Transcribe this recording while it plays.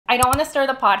I don't want to stir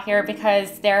the pot here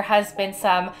because there has been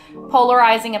some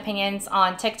polarizing opinions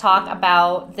on TikTok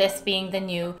about this being the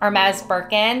new Hermes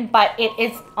Birkin, but it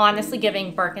is honestly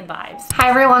giving Birkin vibes. Hi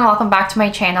everyone, welcome back to my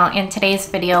channel. In today's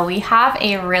video, we have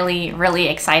a really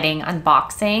exciting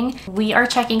unboxing. We are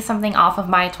checking something off of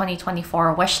my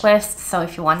 2024 wish list, so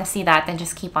if you want to see that, then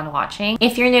just keep on watching.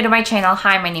 If you're new to my channel,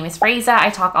 hi, my name is Raisa. I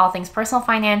talk all things personal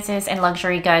finances and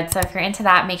luxury goods, so if you're into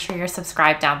that, make sure you're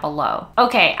subscribed down below.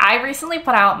 Okay, I recently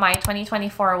put out my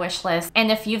 2024 wish list,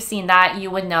 and if you've seen that,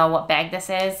 you would know what bag this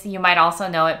is. You might also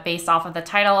know it based off of the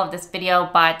title of this video,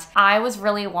 but I was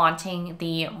really wanting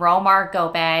the Row Margaux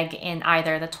bag in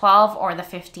either the 12 or the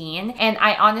 15, and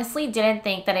I honestly didn't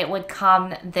think that it would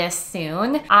come this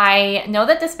soon. I know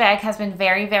that this bag has been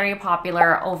very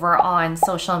popular over on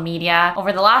social media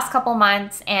over the last couple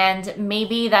months, and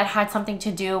maybe that had something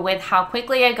to do with how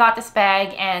quickly I got this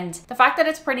bag and the fact that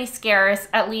it's pretty scarce,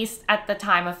 at least at the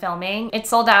time of filming. It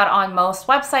sold out on most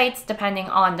websites depending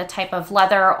on the type of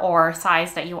leather or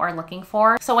size that you are looking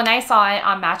for. So when I saw it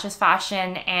on Matches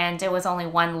Fashion and it was only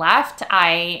one left,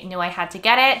 I knew I had to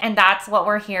get it, and that's what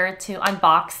we're here to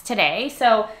unbox today.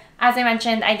 So as I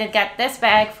mentioned, I did get this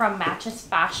bag from Matches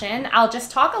Fashion. I'll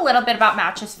just talk a little bit about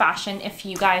Matches Fashion if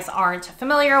you guys aren't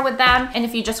familiar with them. And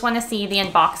if you just want to see the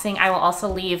unboxing, I will also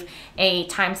leave a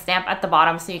timestamp at the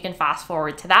bottom so you can fast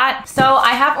forward to that. So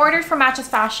I have ordered from Matches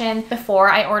Fashion before.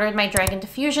 I ordered my Dragon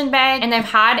Diffusion bag, and I've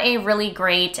had a really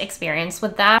great experience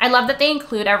with them. I love that they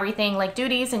include everything like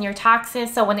duties and your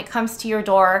taxes. So when it comes to your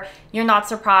door, you're not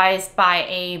surprised by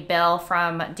a bill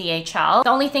from DHL. The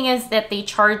only thing is that they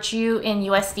charge you in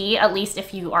USD, at least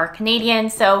if you are Canadian.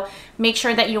 So make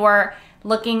sure that you are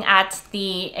looking at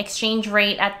the exchange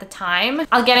rate at the time.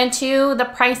 I'll get into the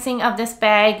pricing of this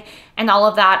bag and all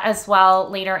of that as well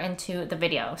later into the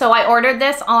video. So I ordered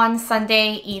this on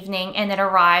Sunday evening and it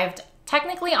arrived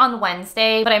technically on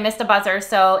Wednesday, but I missed a buzzer,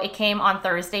 so it came on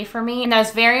Thursday for me. And I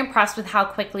was very impressed with how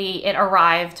quickly it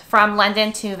arrived from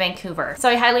London to Vancouver. So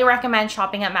I highly recommend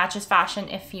shopping at Matches Fashion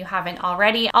if you haven't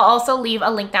already. I'll also leave a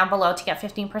link down below to get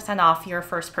 15% off your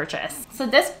first purchase. So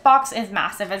this box is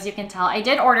massive, as you can tell. I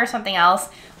did order something else,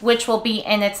 which will be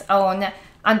in its own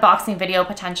unboxing video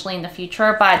potentially in the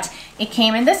future, but it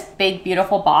came in this big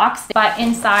beautiful box. But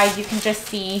inside you can just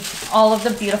see all of the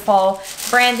beautiful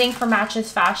branding for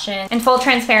Matches Fashion. In full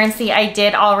transparency, I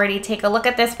did already take a look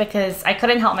at this because I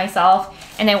couldn't help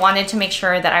myself and I wanted to make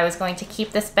sure that I was going to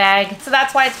keep this bag, so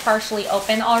that's why it's partially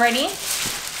open already.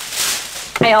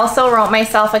 I also wrote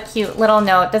myself a cute little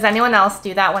note. Does anyone else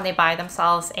do that when they buy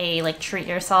themselves a like treat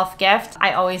yourself gift?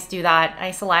 I always do that. I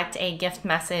select a gift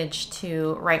message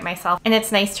to write myself, and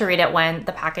it's nice to read it when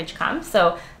the package comes.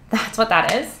 So that's what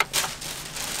that is.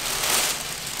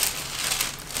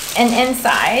 And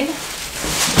inside,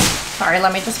 sorry,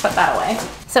 let me just put that away.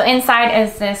 So inside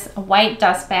is this white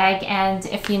dust bag, and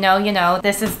if you know, you know,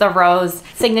 this is the Row's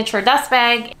signature dust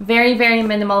bag. Very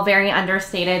minimal, very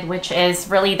understated, which is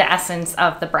really the essence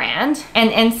of the brand.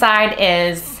 And inside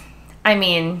is, I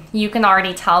mean, you can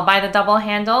already tell by the double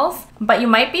handles, but you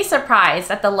might be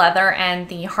surprised at the leather and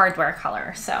the hardware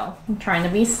color. So I'm trying to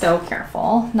be so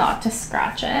careful not to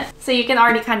scratch it. So you can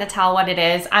already kind of tell what it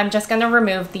is. I'm just gonna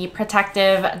remove the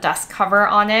protective dust cover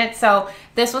on it. So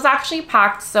this was actually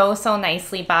packed so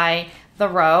nicely by the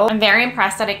Row. I'm very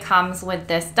impressed that it comes with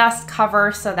this dust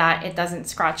cover so that it doesn't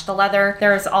scratch the leather.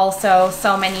 There's also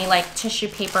so many like tissue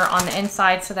paper on the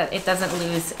inside so that it doesn't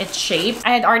lose its shape.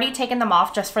 I had already taken them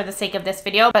off just for the sake of this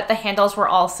video, but the handles were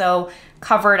also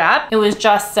covered up. It was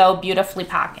just so beautifully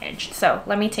packaged. So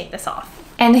let me take this off.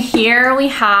 And here we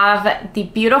have the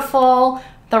beautiful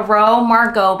Row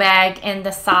Margaux bag in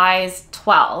the size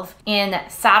 12 in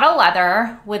saddle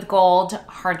leather with gold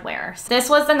hardware. So this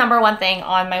was the #1 thing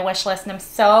on my wish list, and I'm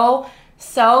so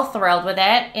thrilled with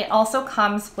it. It also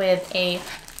comes with a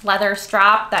leather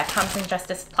strap that comes in just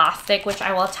this plastic, which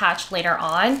I will attach later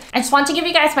on. I just want to give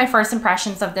you guys my first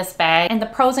impressions of this bag and the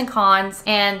pros and cons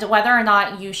and whether or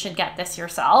not you should get this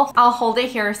yourself. I'll hold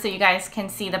it here so you guys can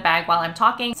see the bag while I'm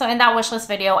talking. So in that wishlist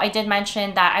video, I did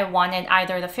mention that I wanted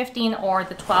either the 15 or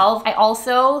the 12. I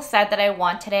also said that I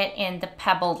wanted it in the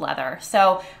pebbled leather.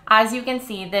 So as you can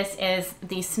see, this is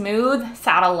the smooth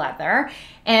saddle leather.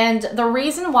 And the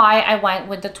reason why I went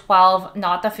with the 12,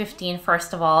 not the 15,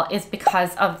 first of all, is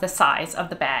because of of the size of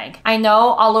the bag. I know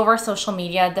all over social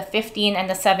media, the 15 and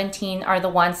the 17 are the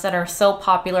ones that are so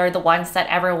popular, the ones that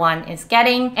everyone is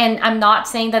getting. And I'm not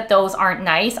saying that those aren't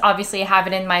nice. Obviously, I have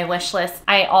it in my wish list.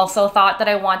 I also thought that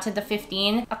I wanted the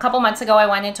 15. A couple months ago, I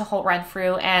went into Holt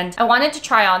Renfrew and I wanted to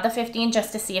try on the 15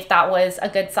 just to see if that was a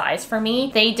good size for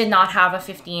me. They did not have a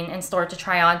 15 in store to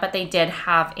try on, but they did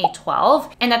have a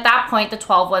 12. And at that point, the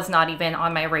 12 was not even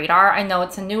on my radar. I know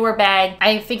it's a newer bag.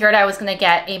 I figured I was gonna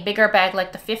get a bigger bag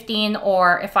like the 15,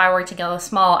 or if I were to go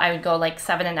small, I would go like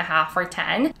 7.5 or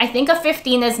 10. I think a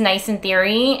 15 is nice in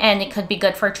theory and it could be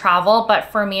good for travel, but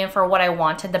for me and for what I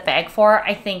wanted the bag for,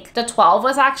 I think the 12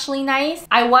 was actually nice.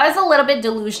 I was a little bit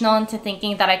delusional into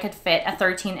thinking that I could fit a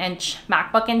 13-inch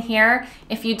MacBook in here.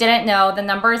 If you didn't know, the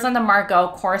numbers on the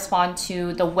Margaux correspond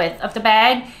to the width of the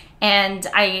bag. And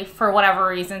I, for whatever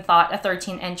reason, thought a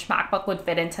 13-inch MacBook would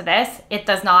fit into this. It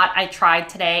does not. I tried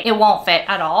today. It won't fit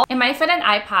at all. It might fit an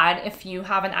iPad if you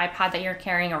have an iPad that you're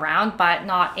carrying around, but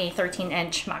not a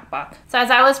 13-inch MacBook. So as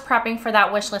I was prepping for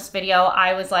that wish list video,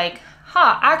 I was like,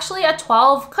 actually a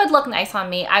 12 could look nice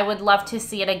on me. I would love to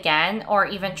see it again or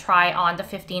even try on the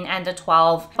 15 and the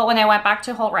 12. But when I went back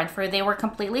to Holt Renfrew, they were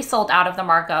completely sold out of the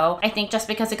Margaux. I think just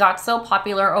because it got so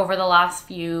popular over the last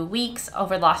few weeks,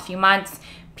 over the last few months,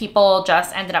 people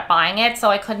just ended up buying it, so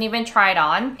I couldn't even try it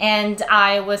on. And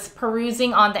I was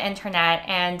perusing on the internet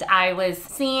and I was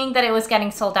seeing that it was getting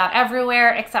sold out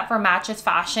everywhere except for Matches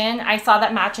Fashion. I saw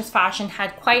that Matches Fashion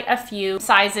had quite a few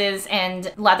sizes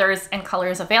and leathers and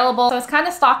colors available. So I was kind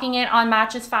of stalking it on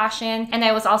Matches Fashion, and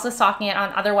I was also stalking it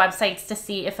on other websites to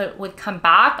see if it would come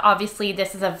back. Obviously,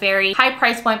 this is a very high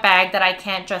price point bag that I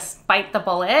can't just bite the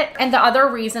bullet. And the other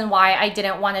reason why I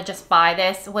didn't want to just buy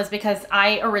this was because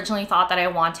I originally thought that I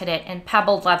wanted it in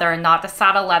pebbled leather and not the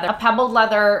saddle leather. A pebbled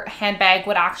leather handbag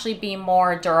would actually be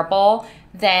more durable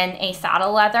than a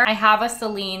saddle leather. I have a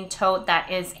Celine tote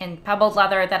that is in pebbled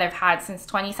leather that I've had since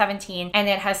 2017, and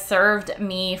it has served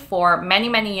me for many,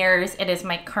 many years. It is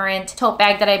my current tote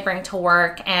bag that I bring to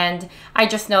work, and I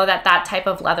just know that that type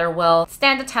of leather will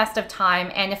stand the test of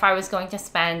time. And if I was going to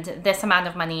spend this amount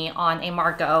of money on a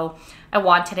Margaux, I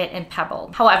wanted it in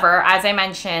pebbled. However, as I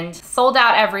mentioned, sold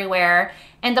out everywhere.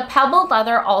 And the pebbled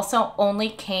leather also only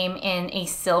came in a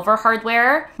silver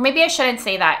hardware. Maybe I shouldn't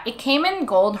say that. It came in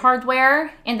gold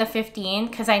hardware in the 15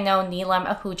 because I know Neelam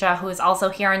Ahuja, who is also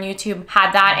here on YouTube,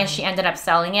 had that and she ended up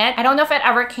selling it. I don't know if it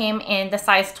ever came in the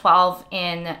size 12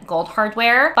 in gold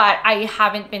hardware, but I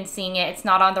haven't been seeing it. It's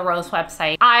not on the Rose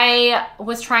website. I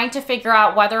was trying to figure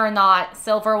out whether or not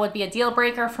silver would be a deal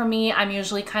breaker for me. I'm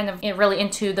usually kind of really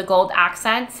into the gold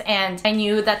accents, and I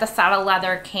knew that the saddle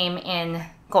leather came in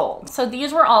gold. So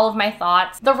these were all of my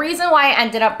thoughts. The reason why I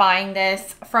ended up buying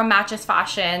this from Matches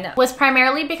Fashion was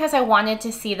primarily because I wanted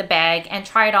to see the bag and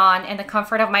try it on in the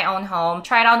comfort of my own home,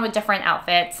 try it on with different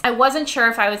outfits. I wasn't sure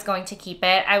if I was going to keep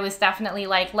it. I was definitely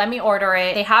like, let me order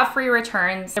it. They have free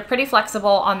returns. They're pretty flexible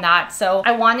on that. So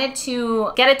I wanted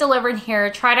to get it delivered here,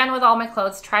 try it on with all my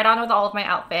clothes, try it on with all of my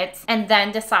outfits, and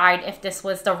then decide if this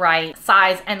was the right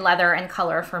size and leather and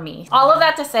color for me. All of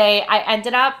that to say, I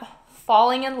ended up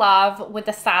falling in love with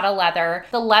the saddle leather.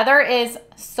 The leather is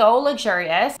so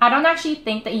luxurious. I don't actually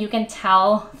think that you can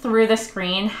tell through the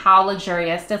screen how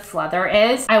luxurious this leather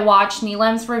is. I watched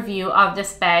Neelam's review of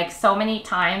this bag so many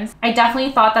times. I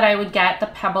definitely thought that I would get the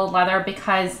pebbled leather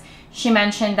because she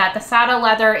mentioned that the saddle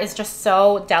leather is just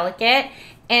so delicate.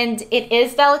 And it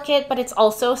is delicate, but it's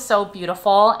also so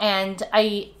beautiful. And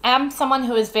I am someone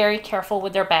who is very careful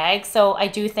with their bags, so I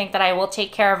do think that I will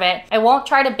take care of it. I won't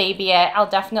try to baby it. I'll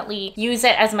definitely use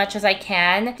it as much as I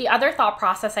can. The other thought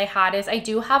process I had is I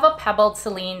do have a pebbled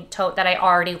Celine tote that I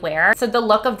already wear. So the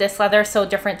look of this leather is so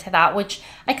different to that, which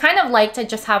I kind of like to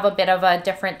just have a bit of a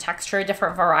different texture,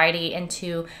 different variety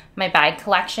into my bag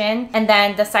collection. And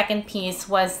then the second piece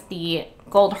was the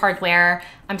gold hardware.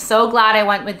 I'm so glad I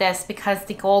went with this because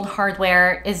the gold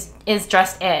hardware is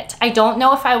just it. I don't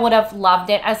know if I would have loved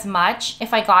it as much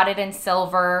if I got it in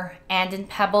silver and in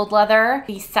pebbled leather.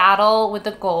 The saddle with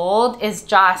the gold is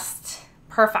just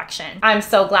perfection. I'm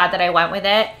so glad that I went with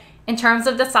it. In terms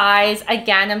of the size,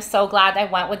 again, I'm so glad I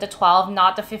went with the 12,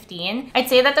 not the 15. I'd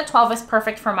say that the 12 is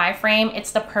perfect for my frame.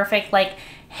 It's the perfect like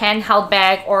handheld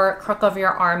bag or crook of your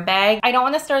arm bag. I don't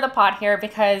want to stir the pot here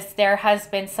because there has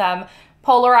been some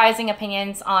polarizing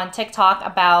opinions on TikTok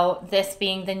about this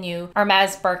being the new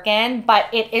Hermes Birkin, but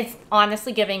it is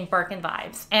honestly giving Birkin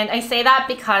vibes. And I say that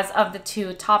because of the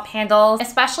two top handles,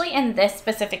 especially in this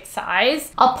specific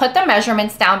size. I'll put the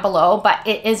measurements down below, but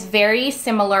it is very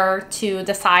similar to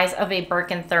the size of a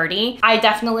Birkin 30. I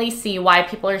definitely see why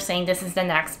people are saying this is the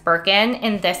next Birkin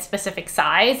in this specific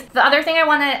size. The other thing I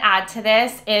want to add to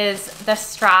this is the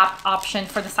strap option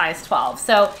for the size 12.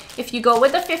 So if you go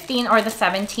with the 15 or the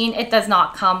 17, it does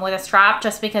not come with a strap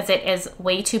just because it is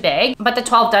way too big, but the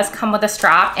 12 does come with a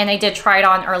strap, and I did try it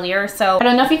on earlier, so I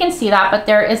don't know if you can see that, but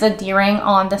there is a D-ring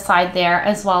on the side there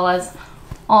as well as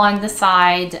on the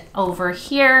side over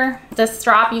here. The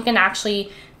strap you can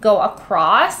actually go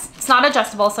across. It's not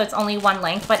adjustable, so it's only one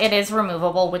length, but it is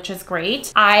removable, which is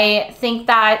great. I think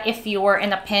that if you were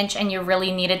in a pinch and you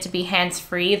really needed to be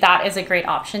hands-free, that is a great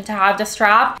option to have the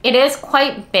strap. It is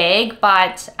quite big,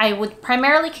 but I would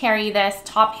primarily carry this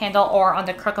top handle or on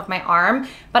the crook of my arm.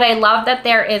 But I love that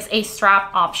there is a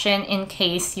strap option in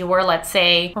case you were, let's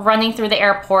say, running through the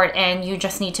airport and you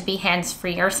just need to be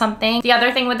hands-free or something. The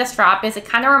other thing with the strap is it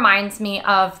kind of reminds me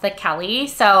of the Kelly.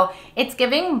 So it's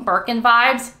giving Birkin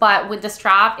vibes, but with the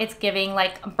strap, it's giving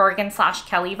like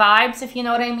Birkin/Kelly vibes, if you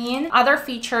know what I mean. Other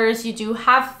features, you do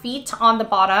have feet on the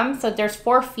bottom. So there's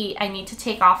 4 feet. I need to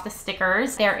take off the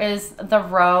stickers. There is the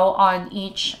row on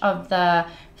each of the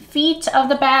feet of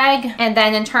the bag. And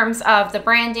then in terms of the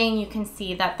branding, you can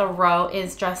see that the row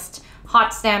is just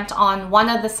hot stamped on one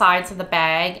of the sides of the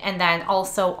bag. And then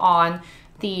also on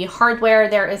the hardware,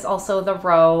 there is also the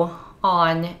row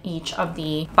on each of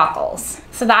the buckles.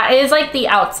 So that is like the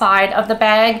outside of the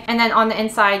bag. And then on the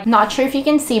inside, not sure if you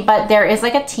can see, but there is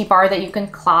like a T-bar that you can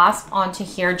clasp onto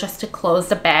here just to close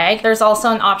the bag. There's also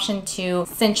an option to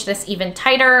cinch this even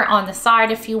tighter on the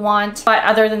side if you want. But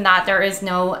other than that, there is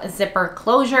no zipper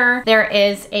closure. There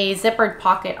is a zippered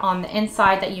pocket on the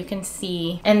inside that you can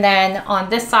see. And then on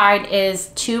this side is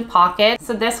 2 pockets.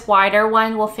 So this wider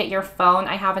one will fit your phone.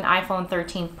 I have an iPhone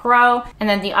 13 Pro, and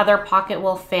then the other pocket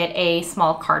will fit a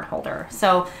small card holder.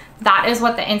 So that is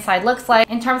what the inside looks like.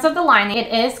 In terms of the lining,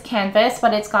 it is canvas,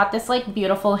 but it's got this like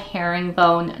beautiful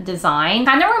herringbone design.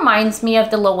 Kind of reminds me of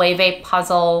the Loewe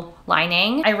puzzle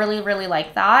lining. I really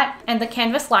like that. And the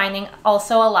canvas lining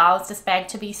also allows this bag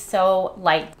to be so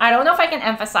light. I don't know if I can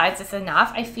emphasize this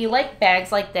enough. I feel like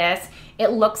bags like this, it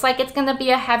looks like it's gonna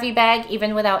be a heavy bag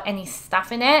even without any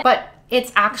stuff in it, but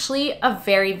it's actually a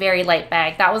very light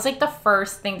bag. That was like the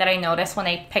first thing that I noticed when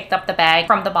I picked up the bag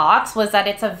from the box, was that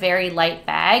it's a very light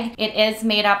bag. It is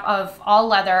made up of all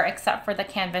leather except for the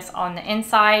canvas on the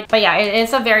inside. But yeah, it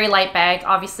is a very light bag.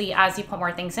 Obviously, as you put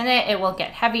more things in it, it will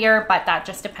get heavier, but that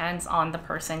just depends on the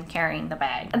person carrying the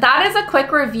bag. That is a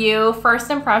quick review, first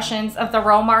impressions of the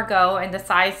Row Margaux in the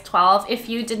size 12. If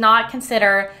you did not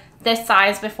consider this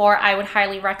size before, I would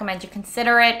highly recommend you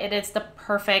consider it. It is the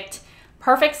perfect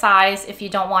size if you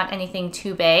don't want anything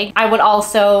too big. I would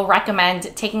also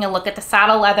recommend taking a look at the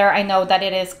saddle leather. I know that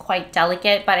it is quite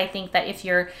delicate, but I think that if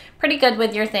you're pretty good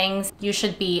with your things, you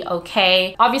should be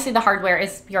okay. Obviously, the hardware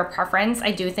is your preference.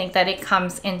 I do think that it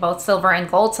comes in both silver and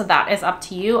gold, so that is up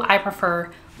to you. I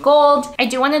prefer gold. I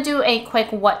do want to do a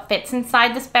quick what fits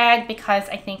inside this bag because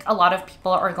I think a lot of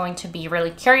people are going to be really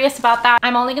curious about that.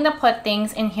 I'm only going to put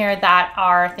things in here that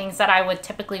are things that I would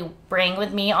typically bring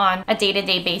with me on a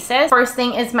day-to-day basis. First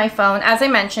thing is my phone. As I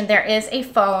mentioned, there is a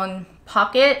phone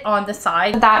pocket on the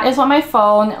side. That is what my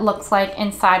phone looks like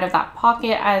inside of that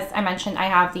pocket. As I mentioned, I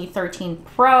have the 13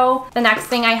 Pro. The next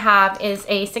thing I have is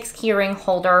a 6 key ring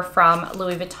holder from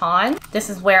Louis Vuitton. This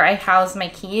is where I house my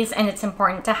keys, and it's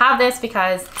important to have this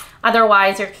because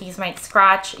otherwise your keys might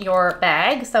scratch your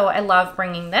bag. So I love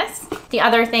bringing this. The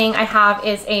other thing I have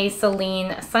is a Celine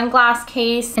sunglass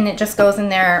case, and it just goes in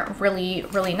there really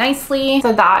nicely.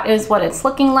 So that is what it's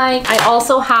looking like. I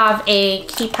also have a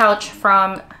key pouch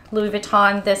from Louis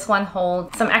Vuitton. This one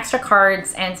holds some extra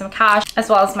cards and some cash, as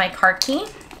well as my car key.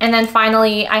 And then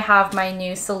finally, I have my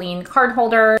new Celine card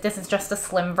holder. This is just a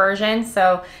slim version,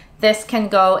 so this can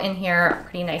go in here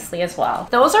pretty nicely as well.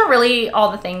 Those are really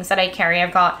all the things that I carry.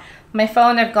 I've got my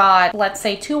phone, I've got, let's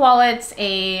say, 2 wallets,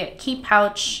 a key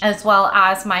pouch, as well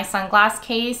as my sunglass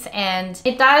case. And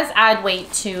it does add weight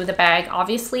to the bag,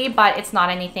 obviously, but it's not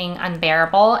anything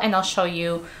unbearable. And I'll show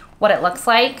you what it looks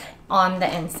like on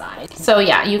the inside. So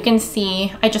yeah, you can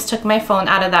see, I just took my phone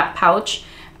out of that pouch,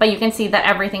 but you can see that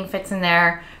everything fits in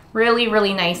there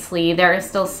really nicely. There is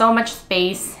still so much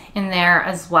space in there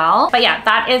as well. But yeah,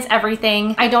 that is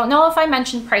everything. I don't know if I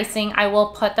mentioned pricing. I will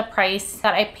put the price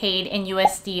that I paid in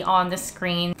USD on the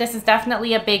screen. This is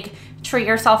definitely a big treat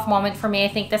yourself moment for me. I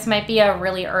think this might be a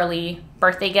really early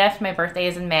birthday gift. My birthday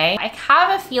is in May. I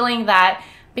have a feeling that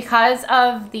because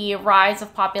of the rise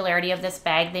of popularity of this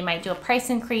bag, they might do a price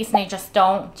increase, and I just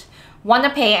don't want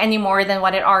to pay any more than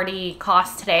what it already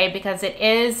costs today, because it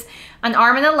is an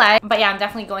arm and a leg. But yeah, I'm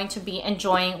definitely going to be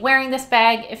enjoying wearing this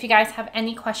bag. If you guys have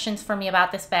any questions for me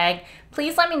about this bag,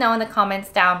 please let me know in the comments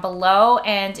down below.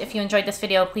 And if you enjoyed this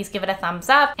video, please give it a thumbs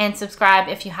up and subscribe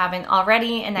if you haven't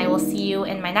already. And I will see you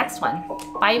in my next one.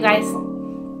 Bye, you guys.